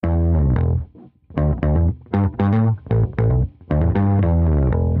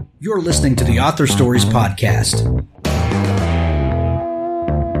You're listening to the Author Stories Podcast,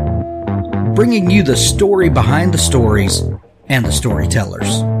 bringing you the story behind the stories and the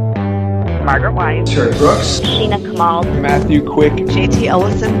storytellers. Margaret White, Terry Brooks, Sheena Kamal, Matthew Quick, JT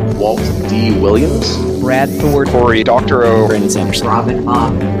Ellison, Walt D. Williams, Brad Thor, Corey Doctorow, Brandon Sanderson, Robin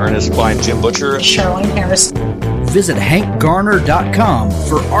Mott, Ernest Blind, Jim Butcher, Sherwin Harris. Visit hankgarner.com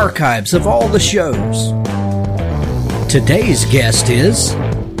for archives of all the shows. Today's guest is...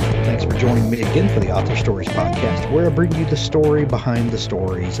 Thanks for joining me again for the Author Stories Podcast, where I bring you the story behind the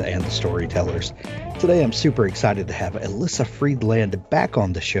stories and the storytellers. Today, I'm super excited to have Alyssa Friedland back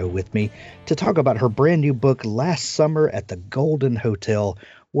on the show with me to talk about her brand new book, Last Summer at the Golden Hotel.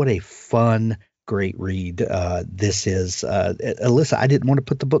 What a fun, great read this is. Alyssa, I didn't want to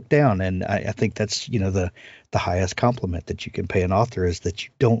put the book down, and I think that's, the highest compliment that you can pay an author is that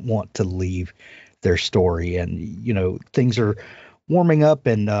you don't want to leave their story. And, things are warming up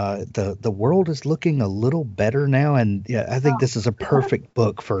and the world is looking a little better now. And yeah, I think this is a perfect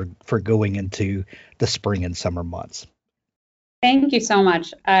book for going into the spring and summer months. Thank you so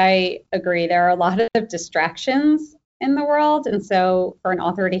much. I agree. There are a lot of distractions in the world. And so for an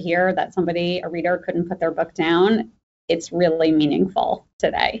author to hear that a reader couldn't put their book down, it's really meaningful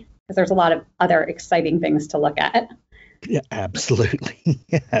today because there's a lot of other exciting things to look at. Yeah, absolutely.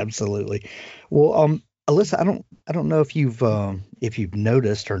 Absolutely. Well, Alyssa, I don't know if you've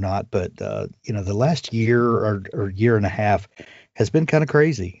noticed or not, but the last year or year and a half has been kind of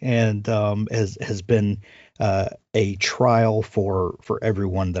crazy, and has been a trial for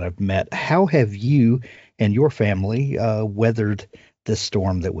everyone that I've met. How have you and your family weathered this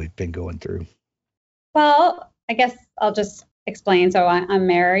storm that we've been going through? Well, I guess I'll just explain. So I'm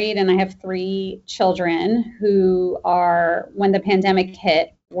married and I have 3 children who are, when the pandemic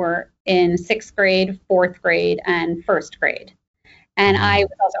hit, were in 6th grade, 4th grade, and 1st grade. And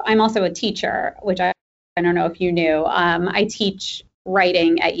I'm also a teacher, which I don't know if you knew. I teach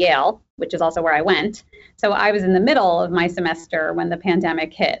writing at Yale, which is also where I went. So I was in the middle of my semester when the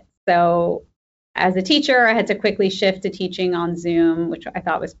pandemic hit. So as a teacher, I had to quickly shift to teaching on Zoom, which I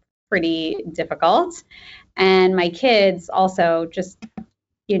thought was pretty difficult. And my kids also just,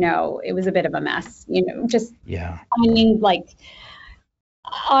 it was a bit of a mess, Yeah. I mean,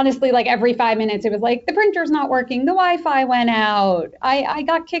 honestly, every 5 minutes, it was like, the printer's not working, the Wi-Fi went out, I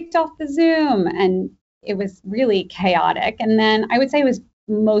got kicked off the Zoom, and it was really chaotic. And then I would say it was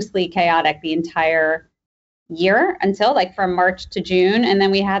mostly chaotic the entire year until from March to June. And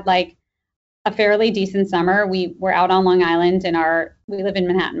then we had a fairly decent summer. We were out on Long Island we live in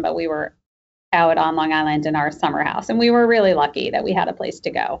Manhattan, but we were out on Long Island in our summer house. And we were really lucky that we had a place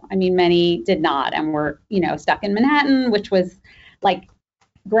to go. I mean, many did not and were, stuck in Manhattan, which was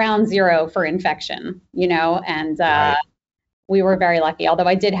ground zero for infection, and Right. We were very lucky, although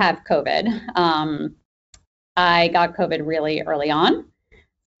I did have COVID. I got COVID really early on.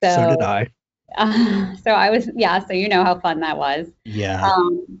 So did I. So I was, so you know how fun that was. Yeah.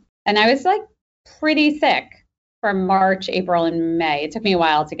 And I was pretty sick from March, April, and May. It took me a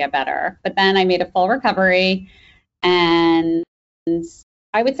while to get better, but then I made a full recovery, and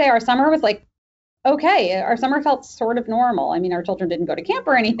I would say our summer was okay. Our summer felt sort of normal. I mean, our children didn't go to camp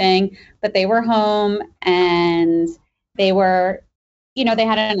or anything, but they were home and they were, they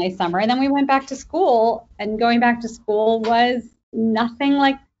had a nice summer. And then we went back to school, and going back to school was nothing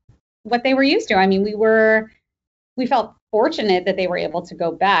like what they were used to. I mean, we felt fortunate that they were able to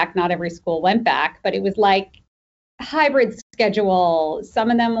go back. Not every school went back, but it was hybrid schedule.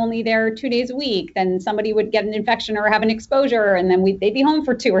 Some of them only there 2 days a week. Then somebody would get an infection or have an exposure, and then they'd be home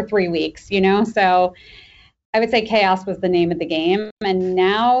for 2 or 3 weeks, So I would say chaos was the name of the game. And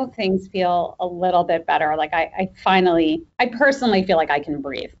now things feel a little bit better. I personally feel like I can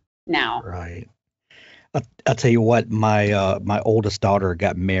breathe now. Right. I'll tell you what, my oldest daughter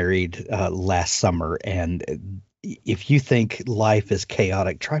got married last summer, and if you think life is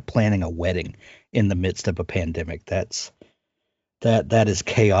chaotic, try planning a wedding in the midst of a pandemic. That is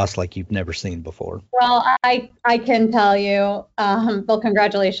chaos like you've never seen before. Well, I can tell you, well,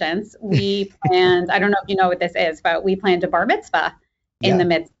 congratulations. We planned, I don't know if you know what this is, but we planned a bar mitzvah in the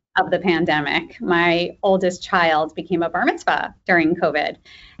midst of the pandemic. My oldest child became a bar mitzvah during COVID.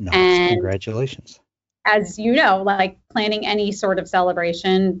 Nice. And congratulations. As you know, planning any sort of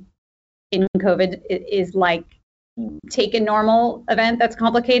celebration in COVID is take a normal event that's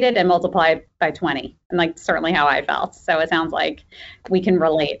complicated and multiply it by 20. And certainly how I felt. So it sounds like we can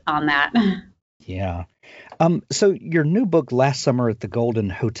relate on that. Yeah. So your new book, Last Summer at the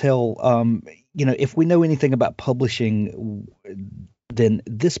Golden Hotel, if we know anything about publishing, then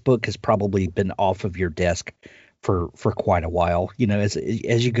this book has probably been off of your desk for quite a while, as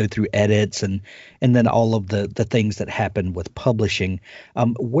you go through edits and then all of the things that happen with publishing.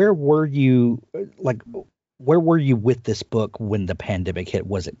 Where were you with this book when the pandemic hit?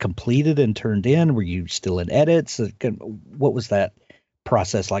 Was it completed and turned in? Were you still in edits? What was that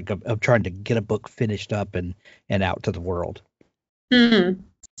process like of trying to get a book finished up and out to the world?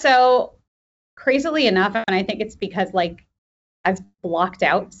 So crazily enough, and I think it's because like I've blocked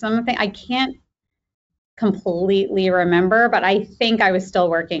out something, I can't completely remember, but I think I was still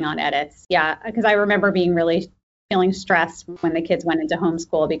working on edits. Yeah, because I remember being really feeling stressed when the kids went into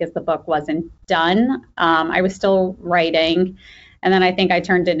homeschool because the book wasn't done. I was still writing, and then I think I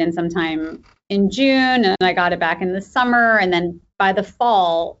turned it in sometime in June, and I got it back in the summer, and then by the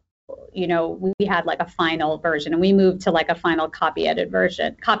fall, we had like a final version, and we moved to like a final copy edited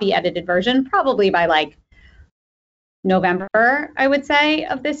version, probably by like November, I would say,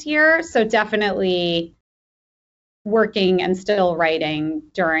 of this year. So definitely working and still writing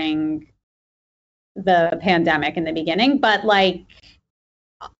during the pandemic in the beginning, but like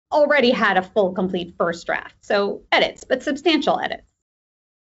already had a full complete first draft. So edits, but substantial edits.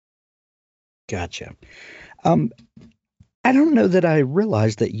 Gotcha. I don't know that I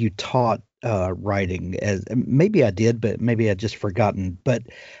realized that you taught writing. As maybe I did, but maybe I'd just forgotten. But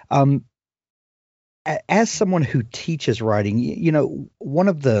as someone who teaches writing, one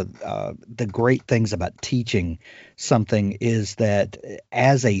of the great things about teaching something is that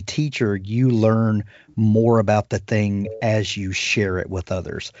as a teacher, you learn more about the thing as you share it with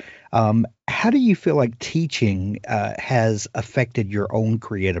others. How do you feel like teaching has affected your own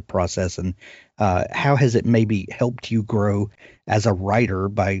creative process, and how has it maybe helped you grow as a writer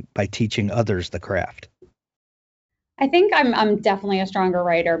by teaching others the craft? I think I'm definitely a stronger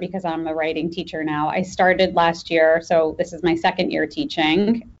writer because I'm a writing teacher now. I started last year, so this is my second year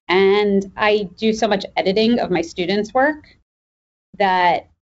teaching, and I do so much editing of my students' work that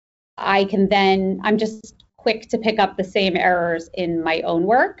I'm just quick to pick up the same errors in my own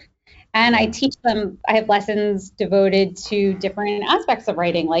work. And I teach them, I have lessons devoted to different aspects of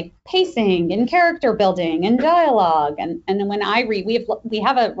writing, like pacing and character building and dialogue. And when I read, we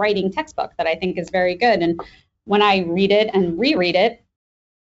have a writing textbook that I think is very good. And when I read it and reread it,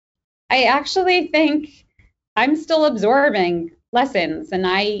 I actually think I'm still absorbing lessons. And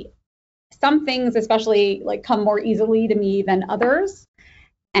some things especially like come more easily to me than others.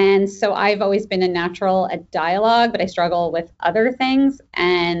 And so I've always been a natural at dialogue, but I struggle with other things.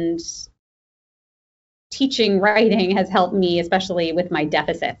 And teaching writing has helped me, especially with my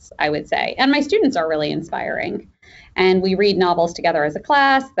deficits, I would say. And my students are really inspiring. And we read novels together as a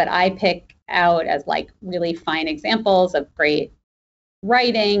class that I pick out as like really fine examples of great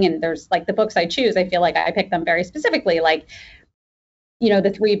writing. And there's like the books I choose, I feel like I pick them very specifically. Like,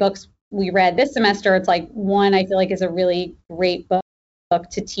 the 3 books we read this semester, it's like one I feel like is a really great book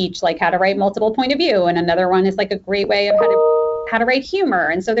to teach like how to write multiple point of view, and another one is like a great way of how to write humor.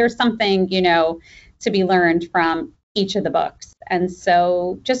 And so there's something to be learned from each of the books. And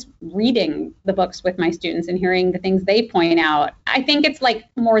so just reading the books with my students and hearing the things they point out, I think it's like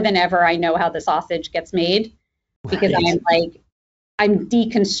more than ever I know how the sausage gets made, because I'm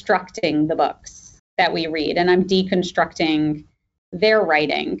deconstructing the books that we read, and I'm deconstructing their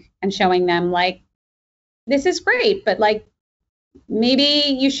writing and showing them like, this is great, but like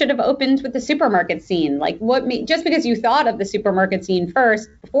maybe you should have opened with the supermarket scene. Like just because you thought of the supermarket scene first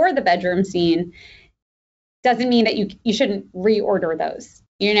before the bedroom scene doesn't mean that you shouldn't reorder those,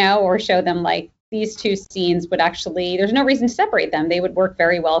 or show them like these 2 scenes would actually, there's no reason to separate them. They would work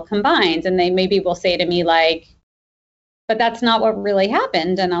very well combined. And they maybe will say to me like, but that's not what really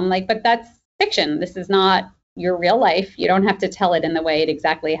happened. And I'm like, but that's fiction. This is not your real life. You don't have to tell it in the way it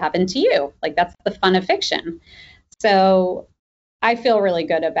exactly happened to you. Like that's the fun of fiction. So I feel really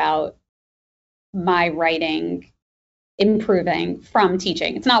good about my writing improving from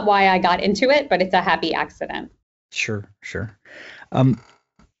teaching. It's not why I got into it, but it's a happy accident. Sure.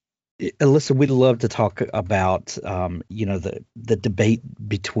 Alyssa, we'd love to talk about, the debate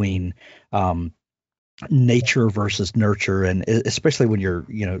between nature versus nurture, and especially when you're,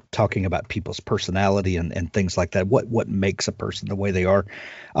 talking about people's personality and things like that, what makes a person the way they are.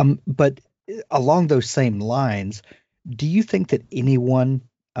 But along those same lines, do you think that anyone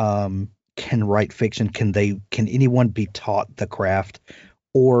can write fiction? Can anyone be taught the craft,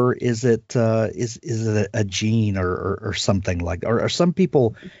 or is it a gene or something like? Or are some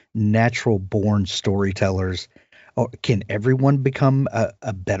people natural born storytellers? Or can everyone become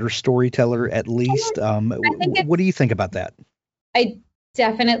a better storyteller at least? What do you think about that? I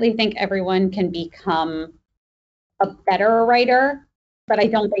definitely think everyone can become a better writer, but I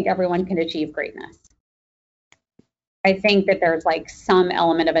don't think everyone can achieve greatness. I think that there's like some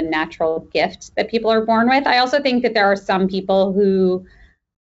element of a natural gift that people are born with. I also think that there are some people who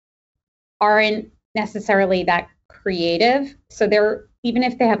aren't necessarily that creative. So they're, even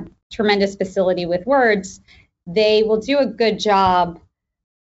if they have tremendous facility with words, they will do a good job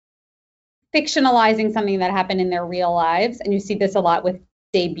fictionalizing something that happened in their real lives. And you see this a lot with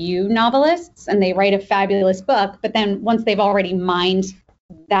debut novelists, and they write a fabulous book, but then once they've already mined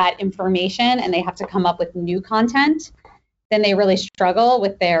that information and they have to come up with new content, then they really struggle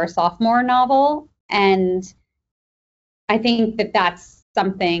with their sophomore novel. And I think that that's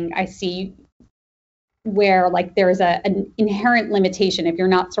something I see where like there's an inherent limitation if you're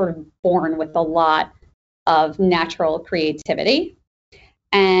not sort of born with a lot of natural creativity.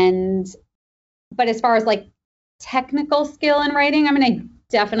 But as far as like technical skill in writing, I mean, I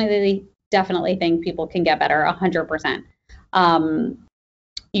definitely think people can get better 100%.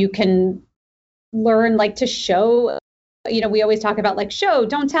 You can learn like to show, we always talk about like show,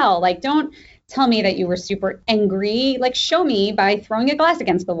 don't tell, like don't tell me that you were super angry, like show me by throwing a glass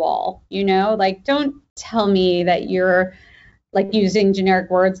against the wall, like don't tell me that you're like using generic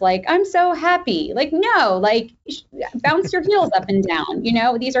words like I'm so happy, like no, like bounce your heels up and down,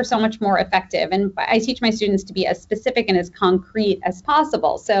 these are so much more effective. And I teach my students to be as specific and as concrete as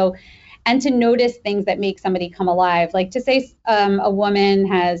possible. So, and to notice things that make somebody come alive, like to say a woman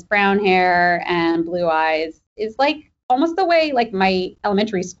has brown hair and blue eyes is like almost the way like my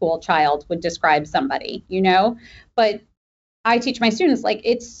elementary school child would describe somebody, but I teach my students like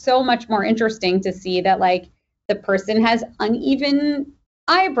it's so much more interesting to see that like the person has uneven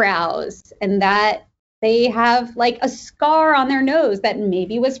eyebrows and that they have like a scar on their nose that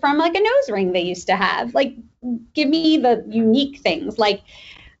maybe was from like a nose ring they used to have. Like, give me the unique things. Like,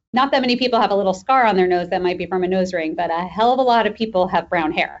 not that many people have a little scar on their nose that might be from a nose ring, but a hell of a lot of people have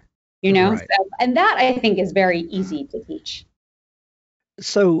brown hair, Right. So, and that I think is very easy to teach.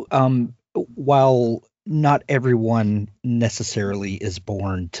 So, while not everyone necessarily is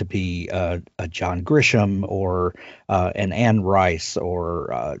born to be a John Grisham or an Anne Rice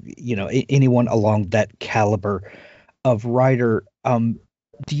or anyone along that caliber of writer,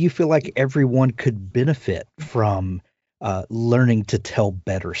 do you feel like everyone could benefit from learning to tell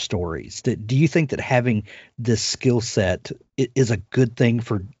better stories? Do you think that having this skill set is a good thing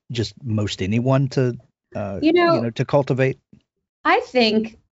for just most anyone to to cultivate? I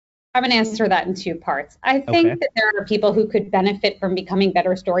think I'm going to answer that in two parts. I think that there are people who could benefit from becoming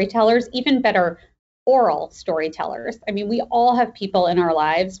better storytellers, even better oral storytellers. I mean, we all have people in our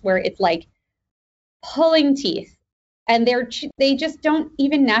lives where it's like pulling teeth, and they just don't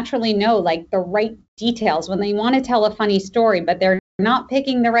even naturally know like the right details when they want to tell a funny story, but they're not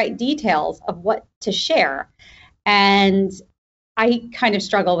picking the right details of what to share. And I kind of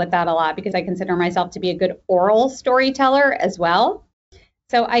struggle with that a lot because I consider myself to be a good oral storyteller as well.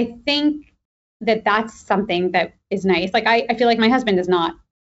 So I think that that's something that is nice. Like I feel like my husband is not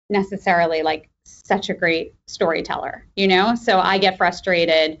necessarily like such a great storyteller, so I get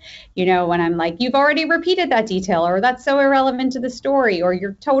frustrated, when I'm like, you've already repeated that detail, or that's so irrelevant to the story, or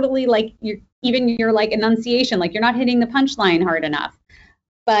you're totally like, your like enunciation, like you're not hitting the punchline hard enough.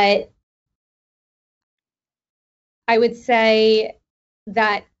 But I would say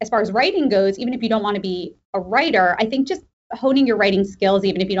that as far as writing goes, even if you don't want to be a writer, I think just honing your writing skills,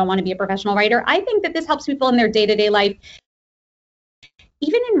 even if you don't want to be a professional writer, I think that this helps people in their day-to-day life.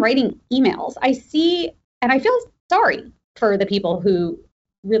 Even in writing emails, I see, and I feel sorry for the people who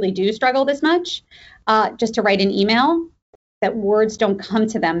really do struggle this much, just to write an email, that words don't come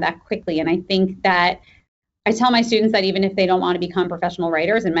to them that quickly. And I think that I tell my students that even if they don't want to become professional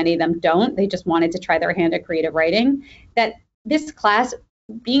writers, and many of them don't, they just wanted to try their hand at creative writing, that this class,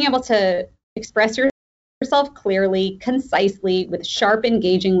 being able to express yourself clearly, concisely, with sharp,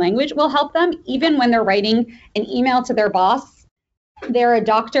 engaging language will help them even when they're writing an email to their boss. They're a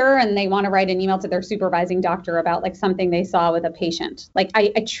doctor and they want to write an email to their supervising doctor about like something they saw with a patient. Like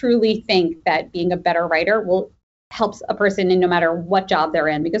I truly think that being a better writer will help a person in no matter what job they're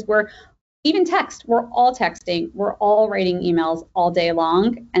in, because we're all texting, we're all writing emails all day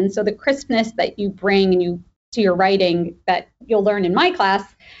long. And so the crispness that you bring to your writing that you'll learn in my class,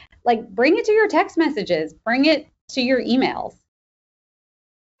 like bring it to your text messages, bring it to your emails.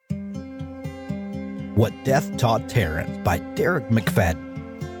 What Death Taught Terrence by Derek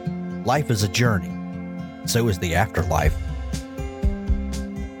McFadden. Life is a journey. So is the afterlife.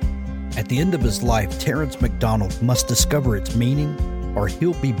 At the end of his life, Terrence McDonald must discover its meaning, or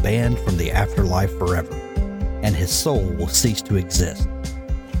he'll be banned from the afterlife forever, and his soul will cease to exist.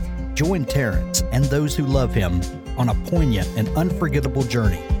 Join Terrence and those who love him on a poignant and unforgettable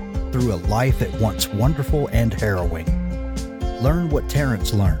journey through a life at once wonderful and harrowing. Learn what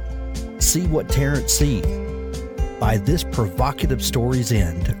Terrence learned. See what Terrence sees. By this provocative story's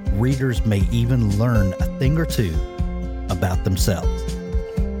end, readers may even learn a thing or two about themselves.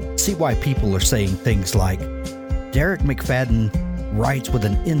 See why people are saying things like, Derek McFadden writes with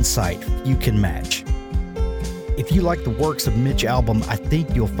an insight few can match. If you like the works of Mitch Albom, I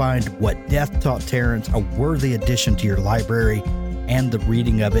think you'll find What Death Taught Terrence a worthy addition to your library, and the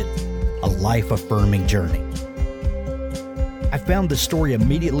reading of it a life-affirming journey. I found the story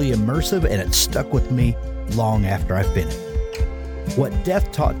immediately immersive, and it stuck with me long after I finished. What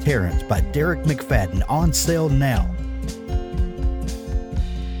Death Taught Terrence by Derek McFadden, on sale now.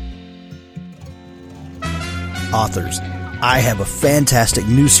 Authors, I have a fantastic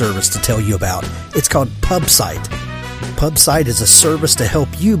new service to tell you about. It's called PubSite. PubSite is a service to help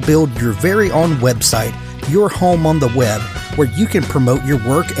you build your very own website, your home on the web, where you can promote your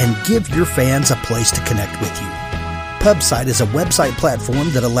work and give your fans a place to connect with you. PubSite is a website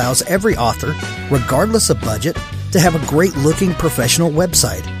platform that allows every author, regardless of budget, to have a great-looking professional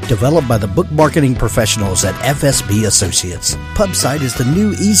website developed by the book marketing professionals at FSB Associates. PubSite is the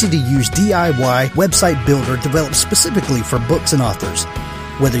new, easy-to-use DIY website builder developed specifically for books and authors.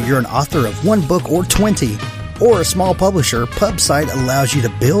 Whether you're an author of one book or 20, or a small publisher, PubSite allows you to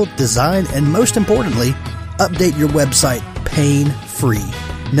build, design, and most importantly, update your website pain-free.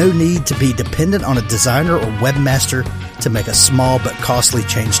 No need to be dependent on a designer or webmaster to make a small but costly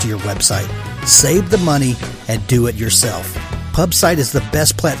change to your website. Save the money and do it yourself. PubSite is the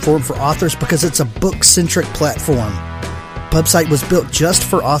best platform for authors because it's a book-centric platform. PubSite was built just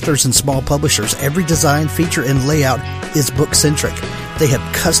for authors and small publishers. Every design, feature, and layout is book-centric. They have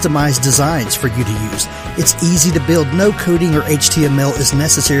customized designs for you to use. It's easy to build. No coding or HTML is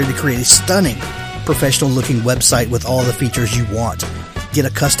necessary to create a stunning, professional-looking website with all the features you want. Get a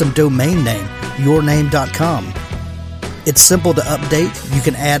custom domain name, yourname.com. It's simple to update. You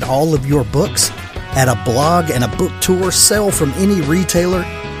can add all of your books, add a blog and a book tour, sell from any retailer,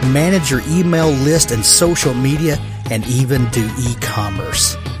 manage your email list and social media, and even do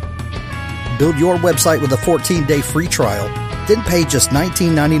e-commerce. Build your website with a 14-day free trial, then pay just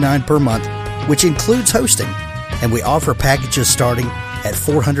 $19.99 per month, which includes hosting. And we offer packages starting at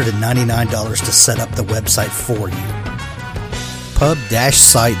 $499 to set up the website for you.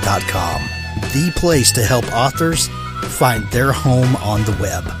 Pub-site.com, the place to help authors find their home on the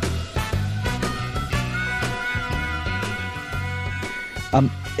web.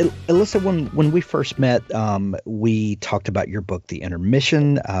 Alyssa, when we first met, we talked about your book, The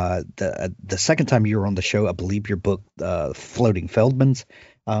Intermission. The second time you were on the show, I believe your book, Floating Feldmans,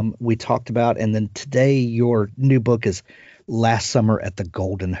 we talked about. And then today, your new book is Last Summer at the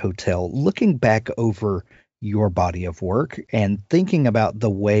Golden Hotel. Looking back over your body of work and thinking about the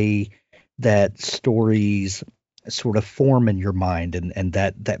way that stories sort of form in your mind and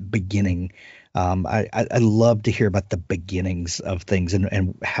that beginning. I love to hear about the beginnings of things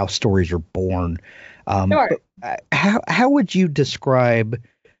and how stories are born. Sure. How would you describe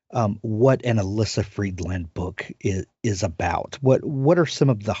what an Alyssa Friedland book is about? What are some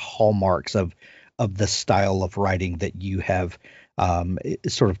of the hallmarks of the style of writing that you have,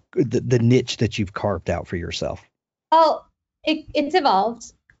 sort of the niche that you've carved out for yourself? Well, it's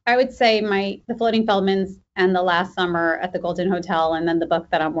evolved. I would say the Floating Feldmans and the Last Summer at the Golden Hotel, and then the book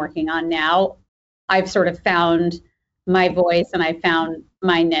that I'm working on now, I've sort of found my voice and I found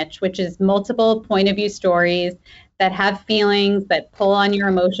my niche, which is multiple point of view stories that have feelings, that pull on your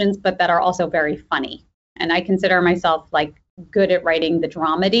emotions, but that are also very funny. And I consider myself like good at writing the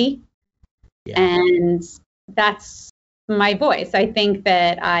dramedy. Yeah. And that's my voice. I think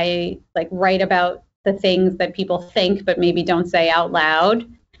that I like write about the things that people think, but maybe don't say out loud.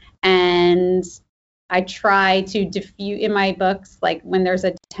 And I try to diffuse in my books, like when there's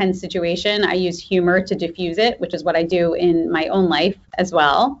a tense situation, I use humor to diffuse it, which is what I do in my own life as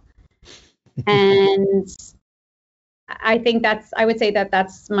well. And I think I would say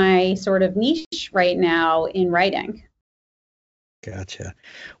that's my sort of niche right now in writing. Gotcha.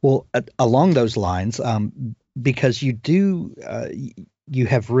 Well, along those lines, because you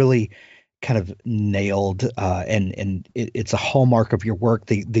have really kind of nailed, and it's a hallmark of your work,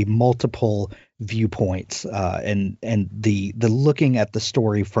 the multiple viewpoints, and the looking at the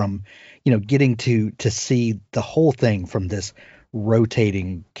story from, getting to see the whole thing from this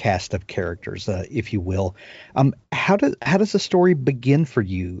rotating cast of characters, if you will. How does the story begin for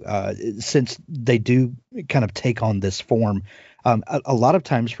you, since they do kind of take on this form? A lot of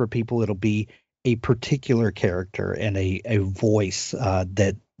times for people, it'll be a particular character and a voice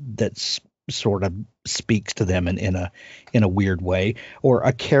that sort of speaks to them in a weird way, or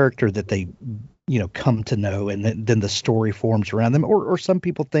a character that they come to know, and then the story forms around them, or some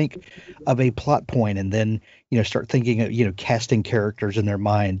people think of a plot point and then start thinking of casting characters in their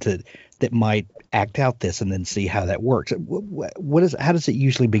mind that might act out this, and then see how that works. How does it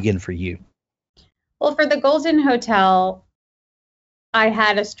usually begin for you? Well, for the Golden Hotel, I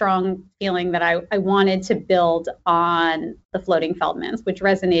had a strong feeling that I wanted to build on the Floating Feldmans, which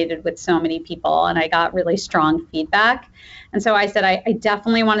resonated with so many people, and I got really strong feedback. And so I said, I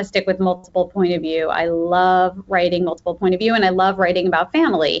definitely want to stick with multiple point of view. I love writing multiple point of view, and I love writing about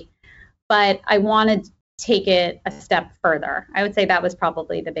family, but I wanted to take it a step further. I would say that was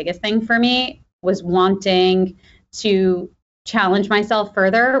probably the biggest thing for me, was wanting to challenge myself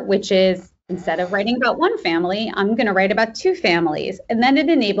further, which is, instead of writing about one family, I'm going to write about two families. And then it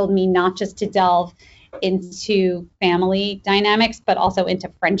enabled me not just to delve into family dynamics, but also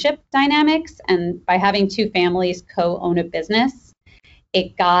into friendship dynamics. And by having two families co-own a business,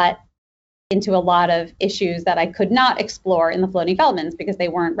 it got into a lot of issues that I could not explore in the Floating Feldmans because they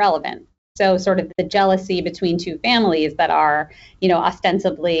weren't relevant. So sort of the jealousy between two families that are,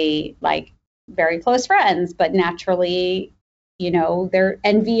 ostensibly like very close friends, but naturally, their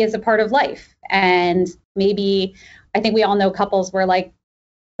envy is a part of life. And maybe, I think we all know couples where like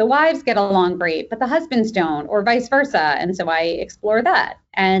the wives get along great, but the husbands don't, or vice versa. And so I explore that.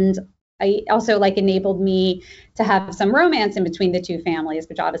 And I also enabled me to have some romance in between the two families,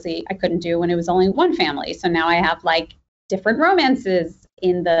 which obviously I couldn't do when it was only one family. So now I have different romances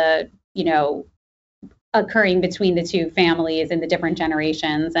in the, occurring between the two families in the different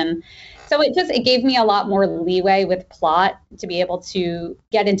generations. And so it gave me a lot more leeway with plot to be able to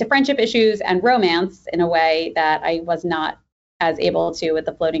get into friendship issues and romance in a way that I was not as able to with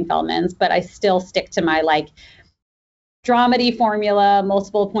the Floating Feldmans, but I still stick to my dramedy formula,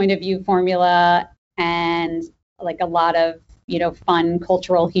 multiple point of view formula, and a lot of, fun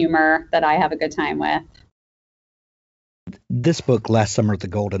cultural humor that I have a good time with. This book, Last Summer at the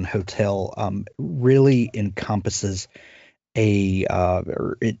Golden Hotel, really encompasses it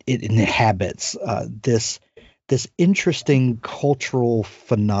inhabits this interesting cultural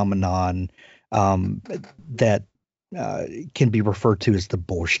phenomenon that can be referred to as the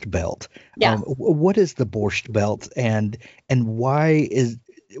Borscht Belt. Yeah. What is the Borscht Belt, and why is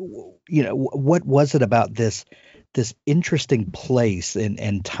what was it about this interesting place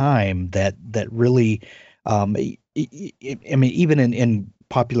and time that really I mean, even in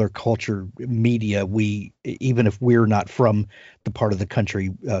popular culture media, even if we're not from the part of the country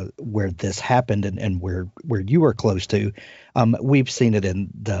where this happened and where you are close to, we've seen it in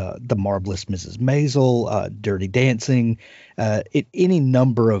the Marvelous Mrs. Maisel, Dirty Dancing. Any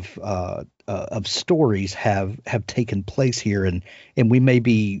number of stories have taken place here, and we may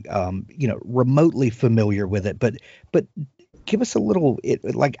be remotely familiar with it, but give us a little,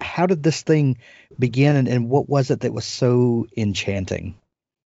 how did this thing begin, and what was it that was so enchanting?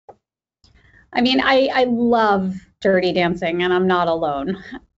 I mean, I love Dirty Dancing, and I'm not alone.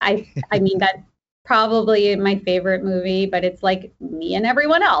 I mean, that's probably my favorite movie, but it's me and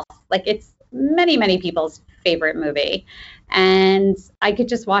everyone else. It's many, many people's favorite movie. And I could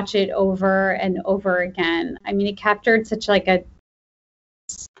just watch it over and over again. I mean, it captured such a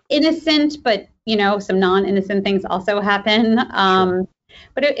innocent, but some non-innocent things also happen. Sure.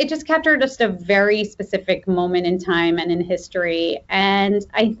 But it just captured just a very specific moment in time and in history. And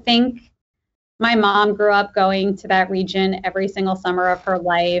I think my mom grew up going to that region every single summer of her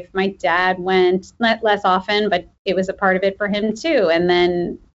life. My dad went less often, but it was a part of it for him too. And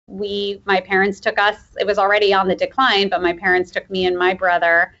then my parents took us, it was already on the decline, but my parents took me and my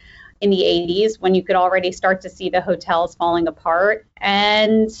brother in the 80s when you could already start to see the hotels falling apart.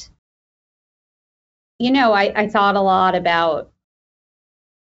 And I thought a lot about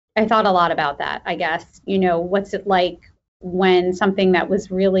that, I guess. What's it like when something that was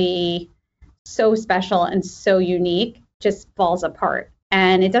really so special and so unique just falls apart?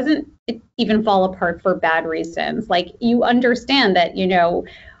 And it doesn't even fall apart for bad reasons. You understand that,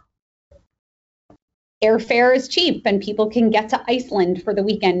 airfare is cheap and people can get to Iceland for the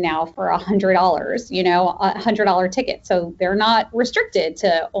weekend now for $100, $100 ticket. So they're not restricted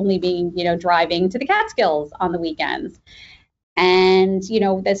to only being, driving to the Catskills on the weekends. And,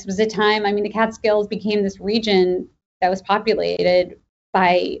 this was a time, the Catskills became this region that was populated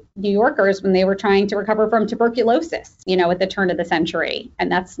by New Yorkers when they were trying to recover from tuberculosis, at the turn of the century.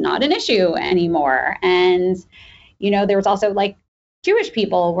 And that's not an issue anymore. And, there was also Jewish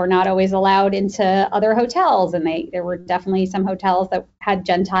people were not always allowed into other hotels, and there were definitely some hotels that had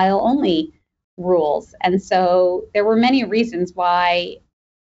Gentile only rules. And so there were many reasons why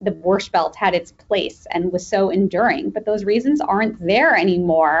the Borscht Belt had its place and was so enduring, but those reasons aren't there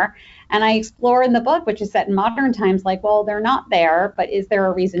anymore. And I explore in the book, which is set in modern times, like, well, they're not there, but is there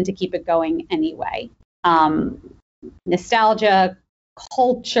a reason to keep it going anyway? Nostalgia,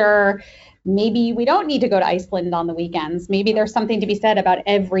 culture, maybe we don't need to go to Iceland on the weekends. Maybe there's something to be said about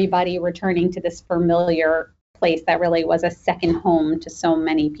everybody returning to this familiar place that really was a second home to so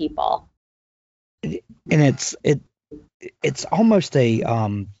many people. And it's almost a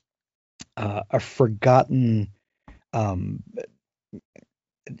forgotten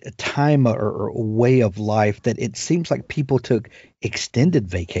time or way of life that it seems like people took extended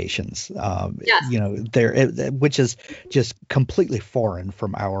vacations. Yes. Which is just completely foreign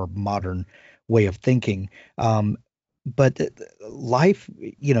from our modern way of thinking. But life,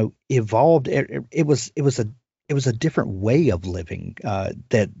 evolved. It was a different way of living.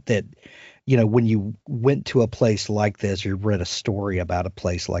 That when you went to a place like this, or read a story about a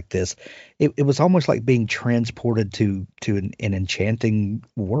place like this, it was almost like being transported to an enchanting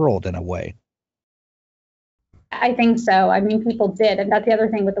world in a way. I think so. I mean, people did. And that's the other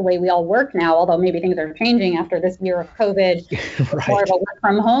thing with the way we all work now, although maybe things are changing after this year of COVID, Right. more of a work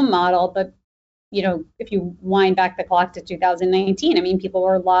from home model. But, if you wind back the clock to 2019, I mean, people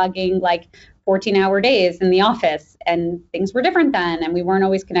were logging like 14-hour days in the office, and things were different then, and we weren't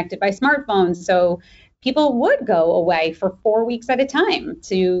always connected by smartphones. So people would go away for 4 weeks at a time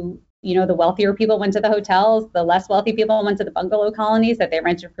to, the wealthier people went to the hotels, the less wealthy people went to the bungalow colonies that they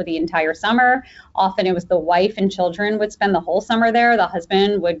rented for the entire summer. Often it was the wife and children would spend the whole summer there. The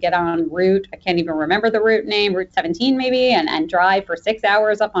husband would get on I can't even remember the route name, Route 17 maybe, and drive for 6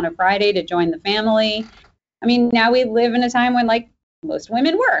 hours up on a Friday to join the family. I mean, now we live in a time when most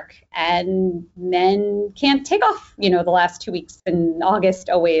women work and men can't take off, the last 2 weeks in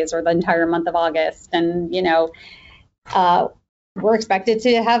August always, or the entire month of August. And, we're expected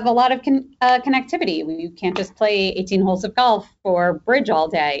to have a lot of connectivity. You can't just play 18 holes of golf or bridge all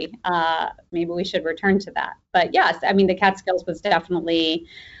day. Maybe we should return to that. But yes, I mean, the Catskills was definitely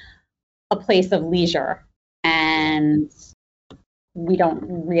a place of leisure, and we don't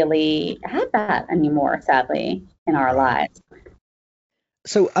really have that anymore, sadly, in our lives.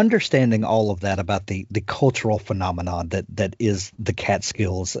 So understanding all of that about the cultural phenomenon that is the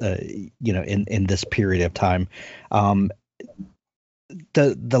Catskills, in this period of time,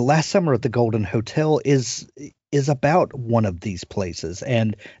 the Last Summer at the Golden Hotel is about one of these places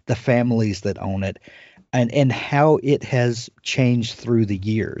and the families that own it, and how it has changed through the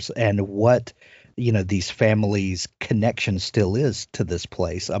years, and what these families' connection still is to this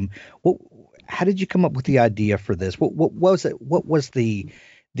place. How did you come up with the idea for this? What was it? What was the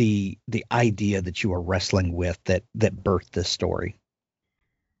idea that you were wrestling with that birthed this story?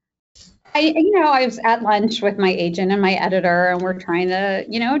 I was at lunch with my agent and my editor, and we're trying to,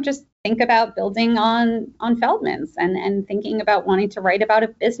 just think about building on Feldman's and thinking about wanting to write about a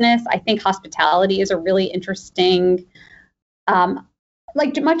business. I think hospitality is a really interesting, much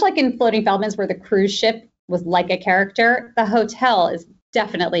like in Floating Feldman's, where the cruise ship was like a character, the hotel is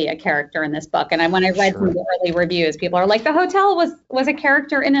definitely a character in this book. And when I read some of the early reviews, people are like, the hotel was a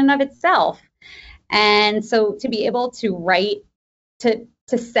character in and of itself. And so to be able to write, to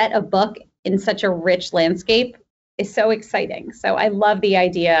set a book in such a rich landscape is so exciting. So I love the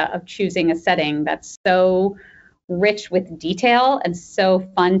idea of choosing a setting that's so rich with detail and so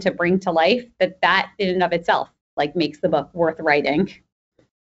fun to bring to life that in and of itself makes the book worth writing.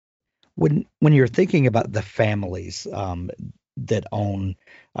 When you're thinking about the families that own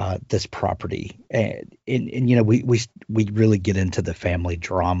this property, and we really get into the family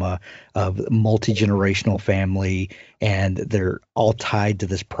drama of multi-generational family, and they're all tied to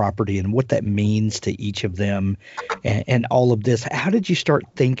this property and what that means to each of them, and all of this. How did you start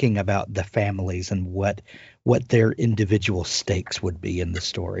thinking about the families and what their individual stakes would be in the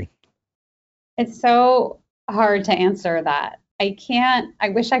story? It's so hard to answer that. I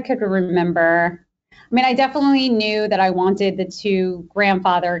wish I could remember. I mean, I definitely knew that I wanted the two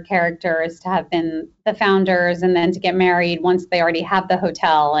grandfather characters to have been the founders, and then to get married once they already have the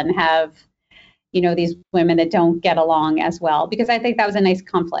hotel and have, these women that don't get along as well, because I think that was a nice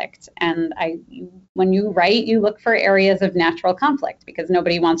conflict. And when you write, you look for areas of natural conflict, because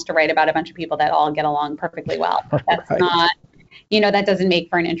nobody wants to write about a bunch of people that all get along perfectly well. That's right. Not, that doesn't make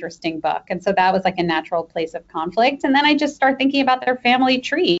for an interesting book. And so that was a natural place of conflict. And then I just start thinking about their family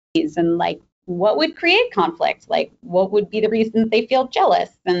trees and what would create conflict? What would be the reasons they feel jealous?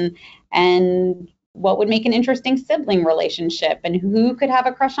 And what would make an interesting sibling relationship and who could have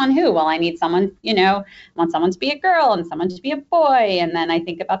a crush on who. Well, I need someone, I want someone to be a girl and someone to be a boy. And then I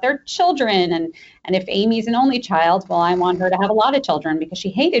think about their children. And if Amy's an only child, well, I want her to have a lot of children because she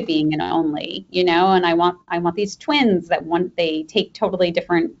hated being an only, and I want these twins that they take totally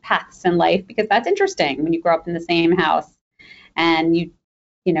different paths in life, because that's interesting when you grow up in the same house and you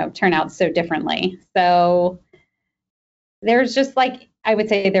turn out so differently. So there's just I would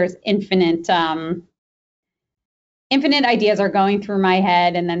say there's infinite ideas are going through my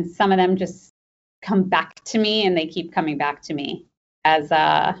head, and then some of them just come back to me, and they keep coming back to me as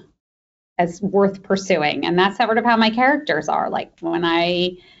worth pursuing. And that's sort of how my characters are. Like when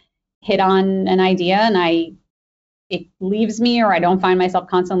I hit on an idea and it leaves me, or I don't find myself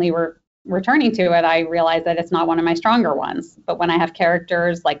constantly returning to it, I realize that it's not one of my stronger ones. But when I have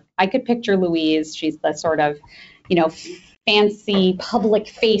characters, like I could picture Louise, she's the sort of, fancy public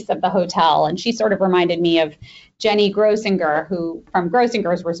face of the hotel. And she sort of reminded me of Jenny Grosinger, from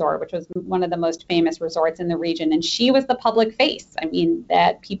Grosinger's Resort, which was one of the most famous resorts in the region. And she was the public face. I mean,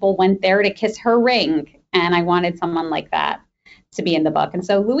 that people went there to kiss her ring. And I wanted someone like that to be in the book. And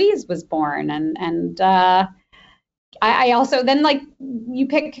so Louise was born. And I also then you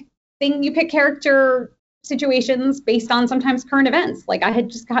pick character situations based on sometimes current events. Like I had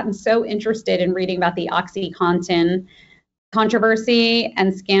just gotten so interested in reading about the OxyContin controversy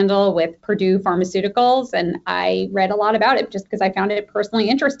and scandal with Purdue Pharmaceuticals. And I read a lot about it just because I found it personally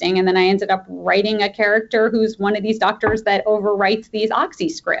interesting. And then I ended up writing a character who's one of these doctors that overwrites these Oxy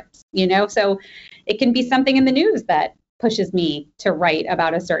scripts, so it can be something in the news that pushes me to write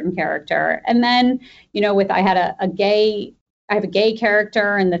about a certain character. And then, I have a gay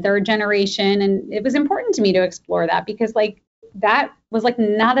character in the third generation. And it was important to me to explore that because that was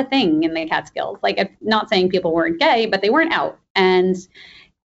not a thing in the Catskills. I'm not saying people weren't gay, but they weren't out. And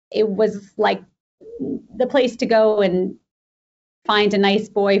it was the place to go and find a nice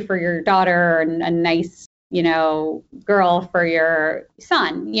boy for your daughter and a nice, girl for your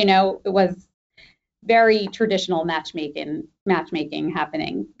son. It was very traditional matchmaking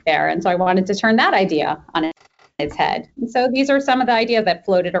happening there. And so I wanted to turn that idea on its head. And so these are some of the ideas that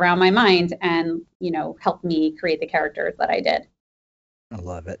floated around my mind and, helped me create the characters that I did. I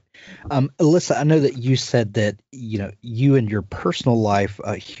love it. Alyssa, I know that you said that, you in your personal life,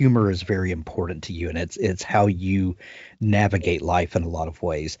 humor is very important to you, and it's how you navigate life in a lot of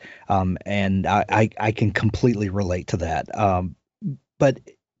ways. And I can completely relate to that. But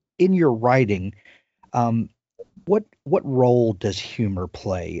in your writing, what role does humor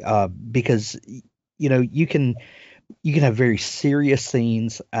play? Because you can have very serious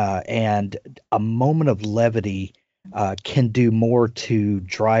scenes, and a moment of levity can do more to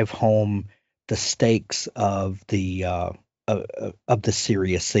drive home the stakes of the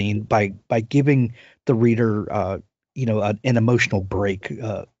serious scene by giving the reader an emotional break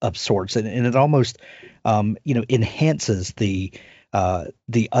of sorts, and it almost enhances the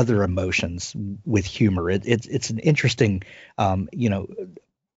other emotions with humor. It's an interesting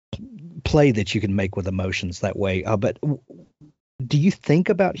play that you can make with emotions that way. But do you think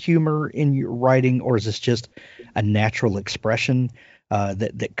about humor in your writing, or is this just a natural expression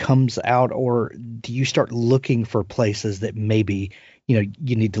that comes out, or do you start looking for places that maybe you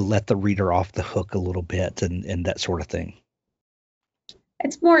need to let the reader off the hook a little bit and that sort of thing?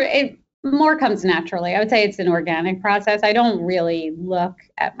 It more comes naturally. I would say it's an organic process. I don't really look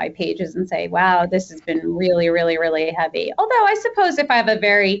at my pages and say, wow, this has been really, really, really heavy. Although I suppose if I have a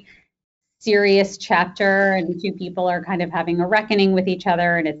very serious chapter and two people are kind of having a reckoning with each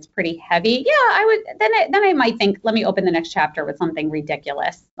other and it's pretty heavy, I would then I might think, let me open the next chapter with something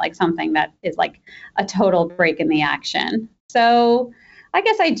ridiculous, like something that is like a total break in the action. So I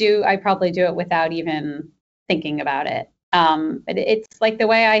guess I probably do it without even thinking about it. But it's like the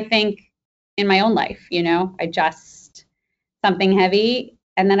way I think in my own life, I just something heavy.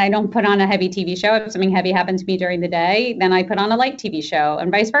 And then I don't put on a heavy TV show. If something heavy happened to me during the day, then I put on a light TV show, and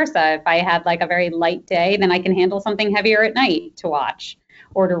vice versa. If I had a very light day, then I can handle something heavier at night to watch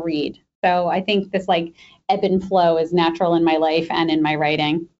or to read. So I think this ebb and flow is natural in my life and in my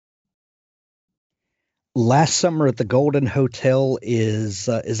writing. Last Summer at the Golden Hotel is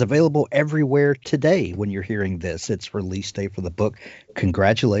available everywhere today when you're hearing this. It's release day for the book.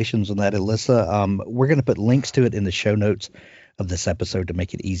 Congratulations on that, Alyssa. We're going to put links to it in the show notes of this episode to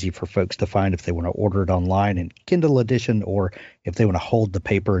make it easy for folks to find if they want to order it online in Kindle edition or if they want to hold the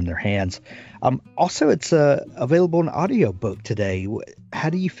paper in their hands. Also, it's available in audiobook today. How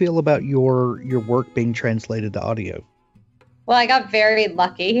do you feel about your work being translated to audio? Well, I got very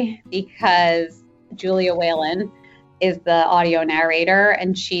lucky because Julia Whalen is the audio narrator,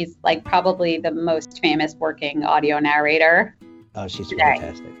 and she's like probably the most famous working audio narrator. Oh, she's today.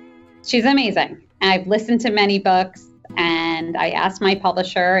 fantastic. She's amazing. I've listened to many books, and I asked my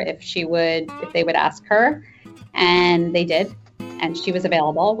publisher if they would ask her, and they did, and she was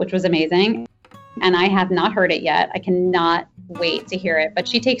available, which was amazing. And I have not heard it yet. I cannot wait to hear it. But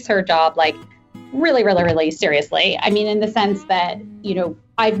she takes her job like really, really, really seriously. I mean, in the sense that,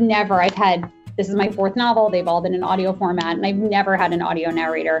 this is my 4th novel. They've all been in audio format, and I've never had an audio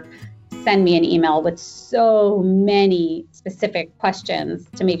narrator send me an email with so many specific questions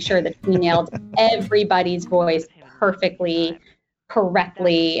to make sure that we nailed everybody's voice perfectly,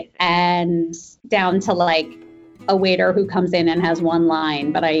 correctly, and down to like a waiter who comes in and has one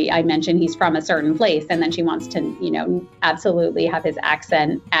line, but I mentioned he's from a certain place, and then she wants to, absolutely have his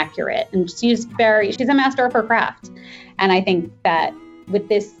accent accurate. And she's a master of her craft. And I think that with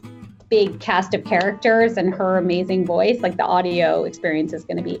this big cast of characters and her amazing voice, like the audio experience is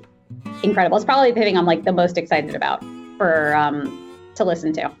going to be incredible. It's probably the thing I'm like the most excited about to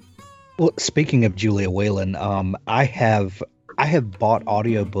listen to. Well, speaking of Julia Whelan, I have bought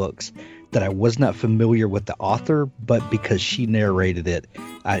audiobooks that I was not familiar with the author, but because she narrated it,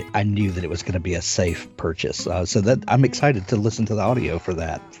 I knew that it was going to be a safe purchase. So that I'm excited to listen to the audio for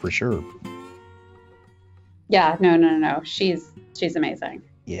that, for sure. Yeah, no. She's amazing.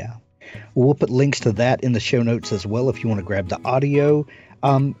 Yeah. Well, we'll put links to that in the show notes as well if you want to grab the audio.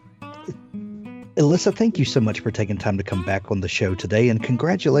 Alyssa, thank you so much for taking time to come back on the show today, and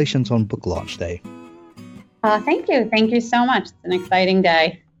congratulations on Book Launch Day. Thank you. Thank you so much. It's an exciting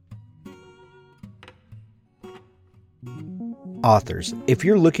day. Authors, if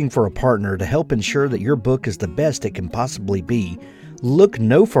you're looking for a partner to help ensure that your book is the best it can possibly be, look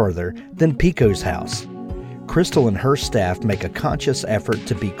no further than Pico's House. Crystal and her staff make a conscious effort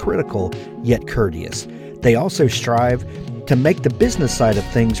to be critical yet courteous. They also strive to make the business side of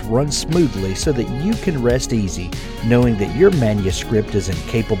things run smoothly so that you can rest easy knowing that your manuscript is in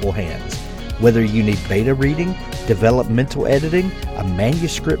capable hands. Whether you need beta reading, developmental editing, a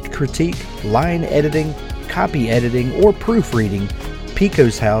manuscript critique, line editing, copy editing, or proofreading,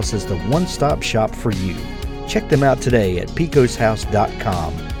 Pico's House is the one-stop shop for you. Check them out today at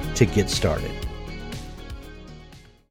picoshouse.com to get started.